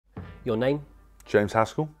Your name, James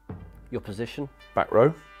Haskell, your position, back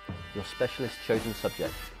row. your specialist chosen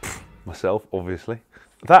subject. Myself, obviously.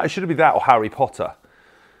 That should be that or Harry Potter.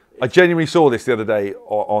 I genuinely saw this the other day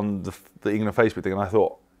on the England Facebook thing, and I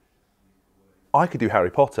thought, I could do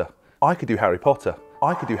Harry Potter. I could do Harry Potter.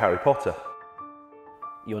 I could do Harry Potter.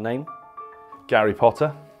 Your name, Gary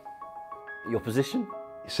Potter, your position,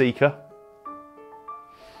 Seeker,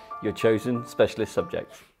 your chosen specialist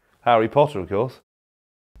subject. Harry Potter, of course.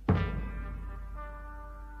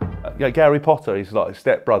 Yeah, Gary Potter, he's like a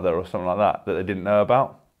stepbrother or something like that they didn't know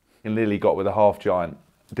about. He nearly got with a half giant.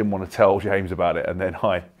 Didn't want to tell James about it, and then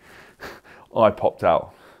I popped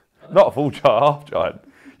out. Not a full giant, half giant.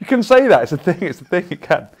 You can say that. It's a thing. It's a thing. It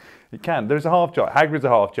can. It can. There's a half giant. Hagrid's a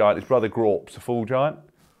half giant. His brother Grawp's a full giant.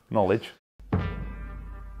 Knowledge.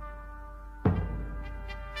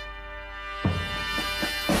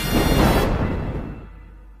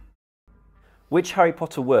 Which Harry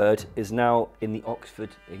Potter word is now in the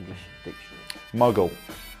Oxford English Dictionary? Muggle.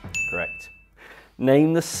 Correct.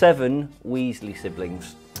 Name the 7 Weasley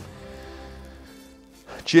siblings.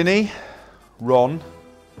 Ginny, Ron,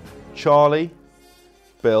 Charlie,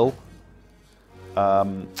 Bill,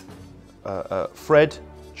 Fred,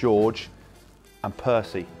 George, and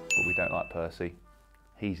Percy. But we don't like Percy.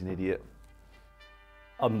 He's an idiot.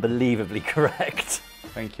 Unbelievably correct.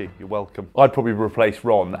 Thank you. You're welcome. I'd probably replace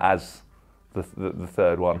Ron as the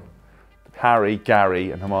third one. Harry,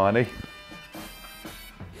 Gary, and Hermione.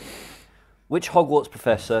 Which Hogwarts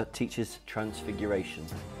professor teaches transfiguration?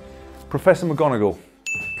 Professor McGonagall.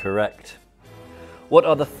 Correct. What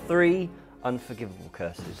are the 3 unforgivable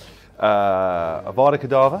curses? Avada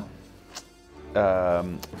Kedavra,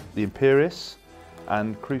 the Imperius,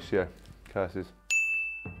 and Crucio curses.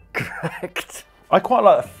 Correct. I quite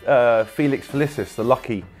like Felix Felicis, the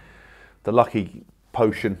lucky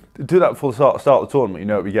potion. Do that before the start of the tournament, you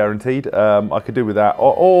know it'll be guaranteed. I could do with that.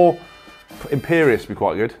 Or Imperius would be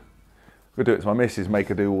quite good. Could do it to my missus, make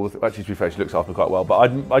her do all the... Actually, to be fair, she looks after me quite well. But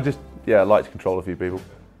I just, yeah, like to control a few people.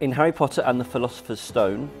 In Harry Potter and the Philosopher's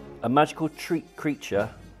Stone, a magical creature...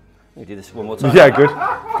 Let me do this one more time. Yeah, good,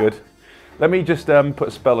 good. Let me just put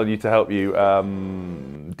a spell on you to help you.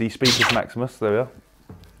 De-Speakus Maximus, there we are.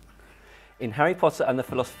 In Harry Potter and the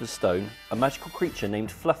Philosopher's Stone, a magical creature named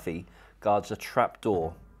Fluffy guards a trap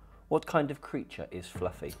door. What kind of creature is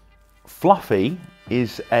Fluffy? Fluffy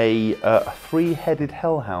is a 3-headed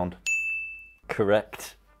hellhound.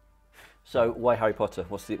 Correct. So why Harry Potter?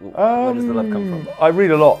 Where does the love come from? I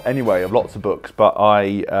read a lot anyway, of lots of books, but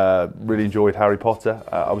I really enjoyed Harry Potter.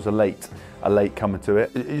 I was a late comer to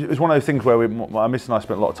it. It was one of those things where my miss and I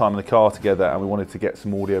spent a lot of time in the car together, and we wanted to get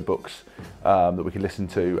some audio books that we could listen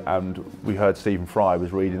to, and we heard Stephen Fry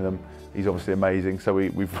was reading them. He's obviously amazing, so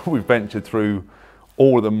we've ventured through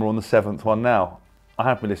all of them. We're on the 7th one now. I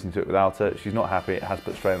have been listening to it without her. She's not happy. It has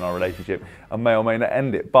put strain on our relationship and may or may not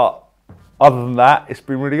end it, but other than that, it's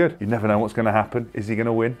been really good. You never know what's going to happen. Is he going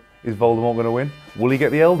to win? Is Voldemort going to win? Will he get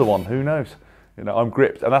the Elder One? Who knows? You know, I'm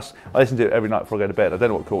gripped, and I listen to it every night before I go to bed. I don't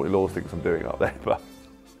know what Courtney Laws thinks I'm doing up there, but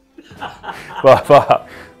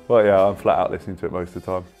yeah, I'm flat out listening to it most of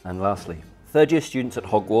the time. And lastly, third-year students at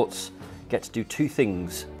Hogwarts get to do 2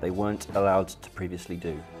 things they weren't allowed to previously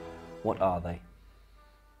do. What are they?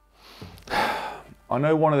 I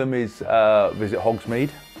know one of them is visit Hogsmeade.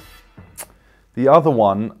 The other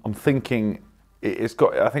one, I'm thinking, I think it's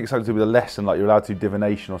something to do with a lesson, like you're allowed to do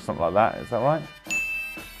divination or something like that. Is that right?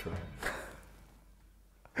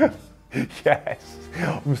 Correct. Yes.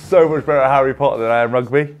 I'm so much better at Harry Potter than I am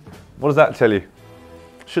rugby. What does that tell you?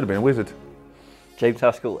 Should have been a wizard. James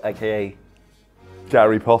Haskell, aka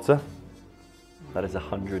Gary Potter. That is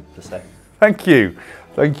 100%. Thank you.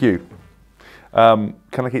 Thank you. Can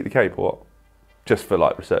I keep the cape or what? Just for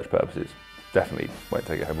like research purposes. Definitely won't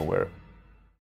take it home and wear it.